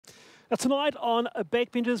Tonight on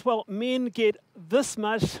Backbenchers, well, men get this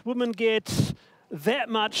much, women get that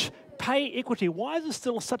much. Pay equity. Why is it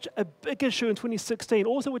still such a big issue in 2016?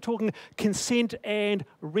 Also, we're talking consent and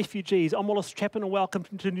refugees. I'm Wallace Chapman, and welcome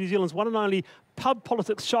to New Zealand's one and only pub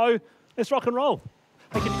politics show. Let's rock and roll.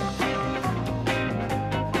 Thank you.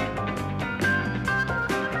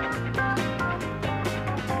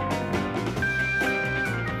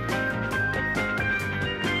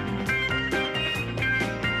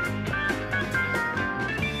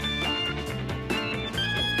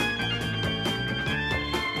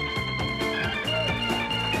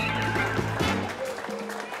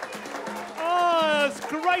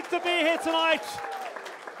 Great to be here tonight.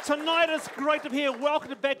 Tonight is great to be here. Welcome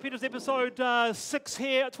to Backbenchers episode 6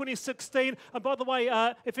 here, 2016. And by the way,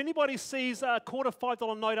 if anybody sees a quarter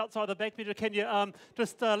 $5 note outside the Backbencher, can you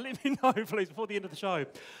just let me know, please, before the end of the show.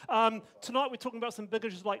 Tonight we're talking about some big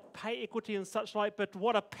issues like pay equity and such like, but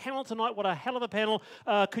what a panel tonight, what a hell of a panel.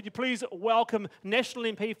 Could you please welcome National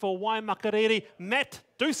MP for Waimakariri, Matt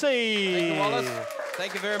Doocey. Thank you, Wallace.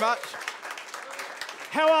 Thank you very much.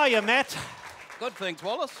 How are you, Matt? Good, thanks,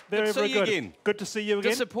 Wallace. Very, good to see you again. Good to see you again.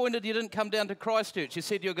 Disappointed you didn't come down to Christchurch. You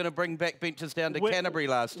said you were going to bring Backbenchers down to Canterbury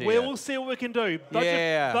last year. We'll see what we can do.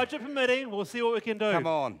 Budget permitting, we'll see what we can do. Come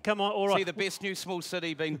on. Come on, all right. See the best new small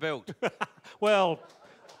city being built. Well,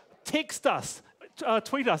 text us,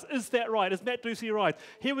 tweet us. Is that right? Is Matt Doocey right?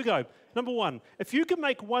 Here we go. Number one, if you could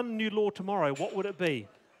make one new law tomorrow, what would it be?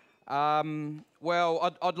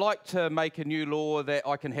 Well, I'd like to make a new law that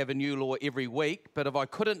I can have a new law every week, but if I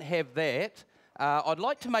couldn't have that, I'd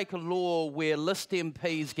like to make a law where list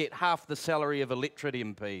MPs get half the salary of electorate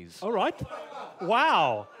MPs. All right.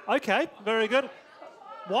 Wow. Okay, very good.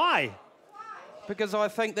 Why? Because I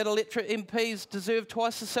think that electorate MPs deserve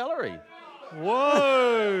twice the salary.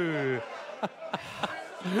 Whoa.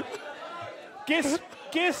 Guess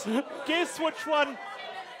which one?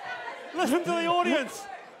 Listen to the audience.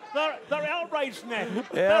 They're outraged, man. Yeah.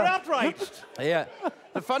 They're outraged. Yeah.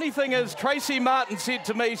 The funny thing is, Tracy Martin said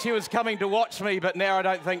to me she was coming to watch me, but now I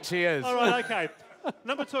don't think she is. All right, okay.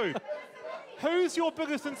 Number two, who's your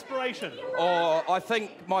biggest inspiration? Oh, I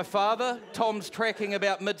think my father. Tom's tracking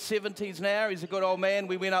about mid-70s now. He's a good old man.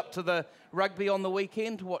 We went up to the rugby on the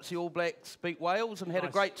weekend to watch the All Blacks beat Wales and had a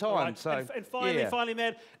great time. Right. So, and finally,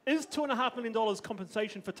 man, is $2.5 million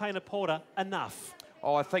compensation for Tabuteau enough?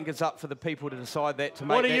 Oh, I think it's up for the people to decide that, to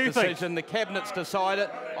make that decision. The Cabinet's decided.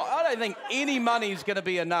 I don't think any money's going to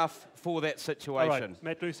be enough for that situation. All right,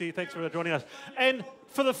 Matt Doocey, thanks for joining us. And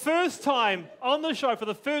for the first time on the show, for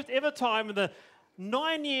the first ever time in the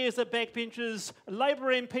 9 years at Backbenchers,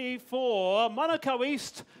 Labour MP for Manukau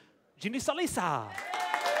East, Jenny Salesa.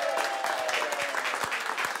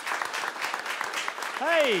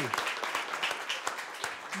 Hey.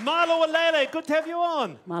 Malo Alele, good to have you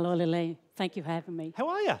on. Malo Alele, thank you for having me. How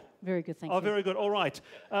are you? Very good, thank you. Oh, very good. All right.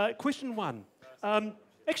 Question one.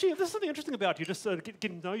 Actually, there's something interesting about you, just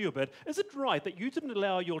getting to know you a bit. Is it right that you didn't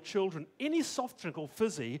allow your children any soft drink or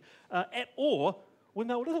fizzy at all when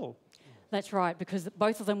they were little? That's right, because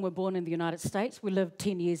both of them were born in the United States. We lived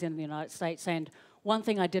 10 years in the United States, and one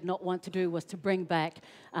thing I did not want to do was to bring back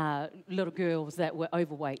little girls that were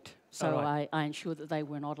overweight. So I ensured that they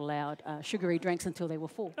were not allowed sugary drinks until they were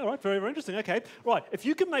 4. All right, very, very interesting. Okay, right. If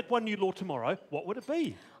you could make one new law tomorrow, what would it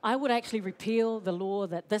be? I would actually repeal the law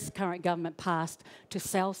that this current government passed to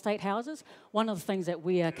sell state houses. One of the things that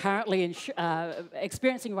we are currently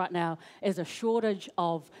experiencing right now is a shortage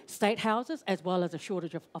of state houses as well as a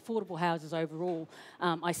shortage of affordable houses overall.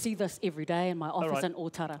 I see this every day in my office in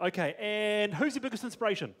Otara. Okay, and who's your biggest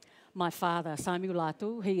inspiration? My father, Samuel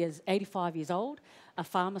Latu. He is 85 years old, a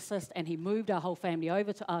pharmacist, and he moved our whole family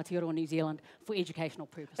over to Aotearoa, New Zealand for educational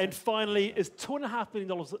purposes. And finally, is $2.5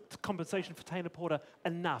 million compensation for Tabuteau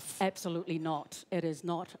enough? Absolutely not. It is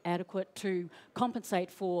not adequate to compensate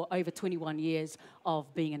for over 21 years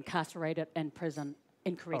of being incarcerated in prison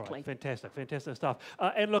incorrectly. All right, fantastic, fantastic stuff.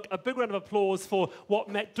 And look, a big round of applause for what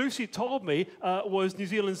Matt Doocey told me was New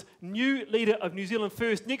Zealand's new leader of New Zealand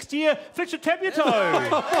First next year, Fletcher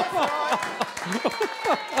Tabuteau.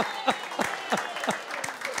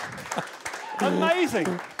 Amazing,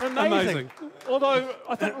 amazing. Although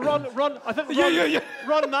I think Ron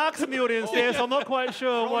Mark's in the audience there, so I'm not quite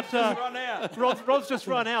sure Rod's just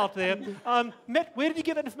run out there. Matt, where did you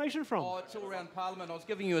get that information from? Oh, it's all around Parliament. I was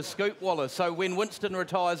giving you a scoop, Wallace. So when Winston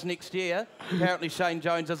retires next year, apparently Shane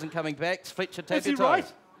Jones isn't coming back. It's Fletcher Tabuteau. Is he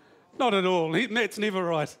right? Not at all. Matt's never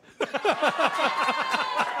right.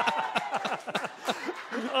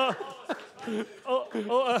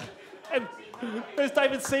 And there's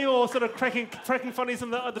David Seymour sort of cracking funnies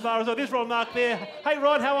at the bar as well. There's Ron Mark there. Hey,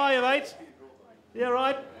 Ron, how are you, mate? Yeah,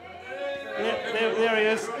 right? There he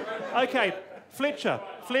is. Okay, Fletcher,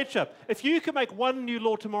 if you could make one new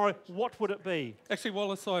law tomorrow, what would it be? Actually,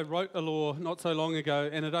 Wallace, I wrote a law not so long ago,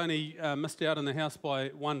 and it only missed out in the House by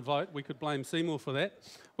one vote. We could blame Seymour for that.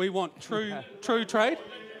 We want true trade,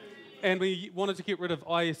 and we wanted to get rid of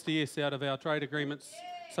ISDS out of our trade agreements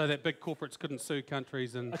so that big corporates couldn't sue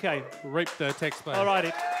countries and reap the taxpayer. All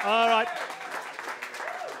right.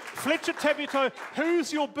 Fletcher, Tabuteau,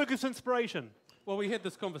 who's your biggest inspiration? Well, we had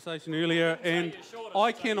this conversation earlier, and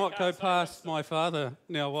I cannot go past my father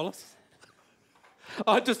now, Wallace.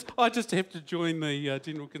 I just have to join the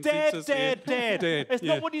general consensus. Dad. It's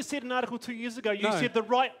yeah. not what you said in Article 2 years ago. You No. said the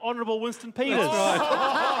Right Honourable Winston Peters. That's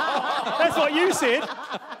right. That's what you said.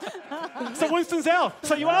 So Winston's out.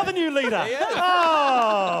 So you are the new leader.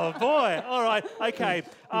 Oh, boy. All right. Okay.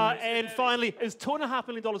 And finally, is $2.5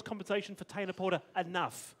 million compensation for Taylor Porter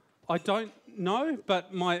enough? I don't know,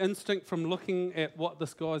 but my instinct from looking at what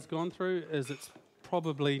this guy's gone through is it's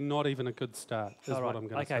probably not even a good start, is what I'm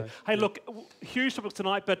going to say. Hey, look, huge topics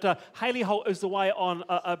tonight, but Hayley Holt is away on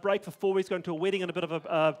a break for 4 weeks, going to a wedding and a bit of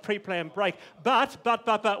a pre-planned break. But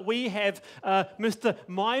we have Mr.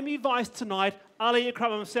 Miami Vice tonight, Ali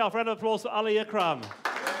Ikram himself. Round of applause for Ali Ikram.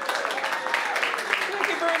 Thank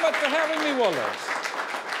you very much for having me, Wallace.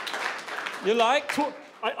 You like?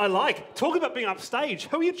 I like. Talk about being upstage.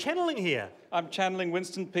 Who are you channeling here? I'm channeling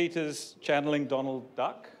Winston Peters, channeling Donald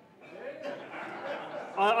Duck.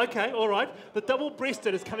 Okay, all right. The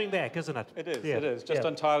double-breasted is coming back, isn't it? It is. Just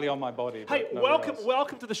entirely on my body. Hey,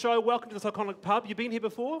 welcome to the show. Welcome to this iconic pub. You've been here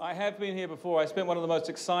before? I have been here before. I spent one of the most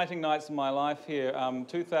exciting nights of my life here.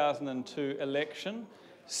 2002 election.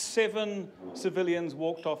 7 civilians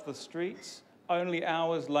walked off the streets. Only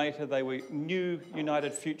hours later, they were new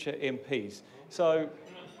United Future MPs. So,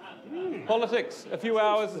 politics. A few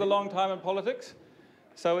hours is a long time in politics.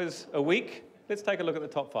 So is a week. Let's take a look at the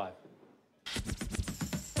top 5.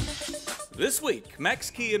 This week, Max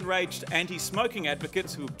Key enraged anti-smoking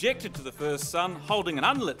advocates who objected to the first son holding an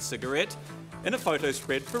unlit cigarette in a photo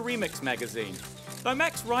spread for Remix magazine. Though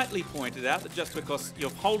Max rightly pointed out that just because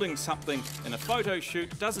you're holding something in a photo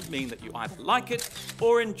shoot doesn't mean that you either like it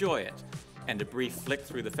or enjoy it. And a brief flick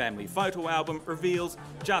through the family photo album reveals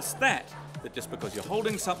just that just because you're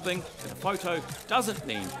holding something in a photo doesn't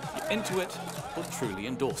mean you're into it or truly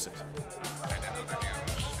endorse it.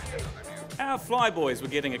 Our flyboys were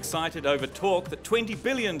getting excited over talk that $20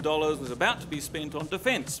 billion was about to be spent on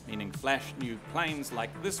defence, meaning flash new planes like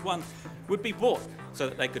this one would be bought so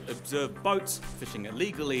that they could observe boats fishing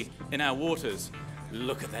illegally in our waters.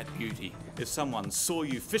 Look at that beauty. If someone saw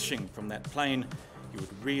you fishing from that plane, you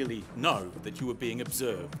would really know that you were being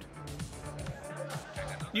observed.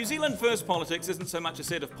 New Zealand First Politics isn't so much a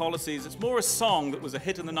set of policies, it's more a song that was a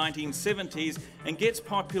hit in the 1970s and gets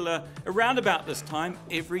popular around about this time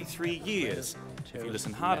every 3 years. If you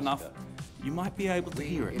listen hard enough, you might be able to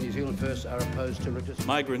hear it. New Zealand First are opposed to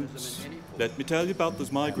Migrants. Let me tell you about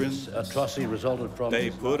those migrants. atrocity resulted from They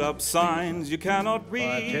put up signs you cannot by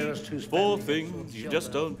a read terrorist who's for things you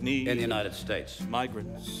just don't need. in the United States.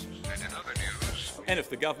 Migrants. And if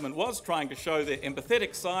the government was trying to show their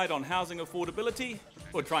empathetic side on housing affordability,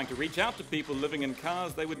 or trying to reach out to people living in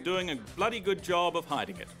cars, they were doing a bloody good job of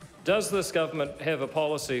hiding it. Does this government have a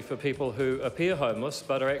policy for people who appear homeless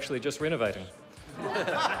but are actually just renovating?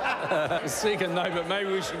 Second, no, but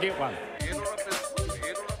maybe we should get one.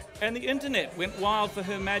 And the internet went wild for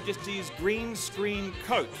Her Majesty's green screen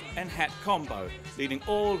coat and hat combo, leading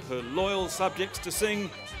all her loyal subjects to sing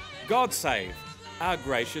God Save Our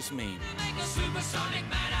Gracious Meme.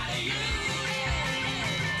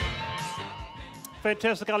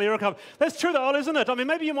 Fantastic, Ali Ikram. That's true though, isn't it? I mean,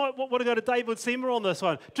 maybe you might want to go to David Seymour on this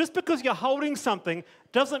one. Just because you're holding something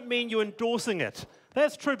doesn't mean you're endorsing it.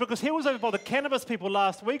 That's true, because he was over by the cannabis people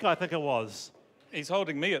last week, I think it was. He's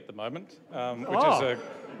holding me at the moment,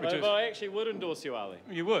 which is I actually would endorse you, Ali.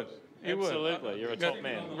 You would? You Absolutely, you're a top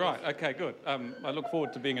man. Right, okay, good. I look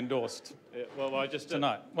forward to being endorsed Well, I just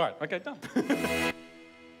tonight. Right, okay, done.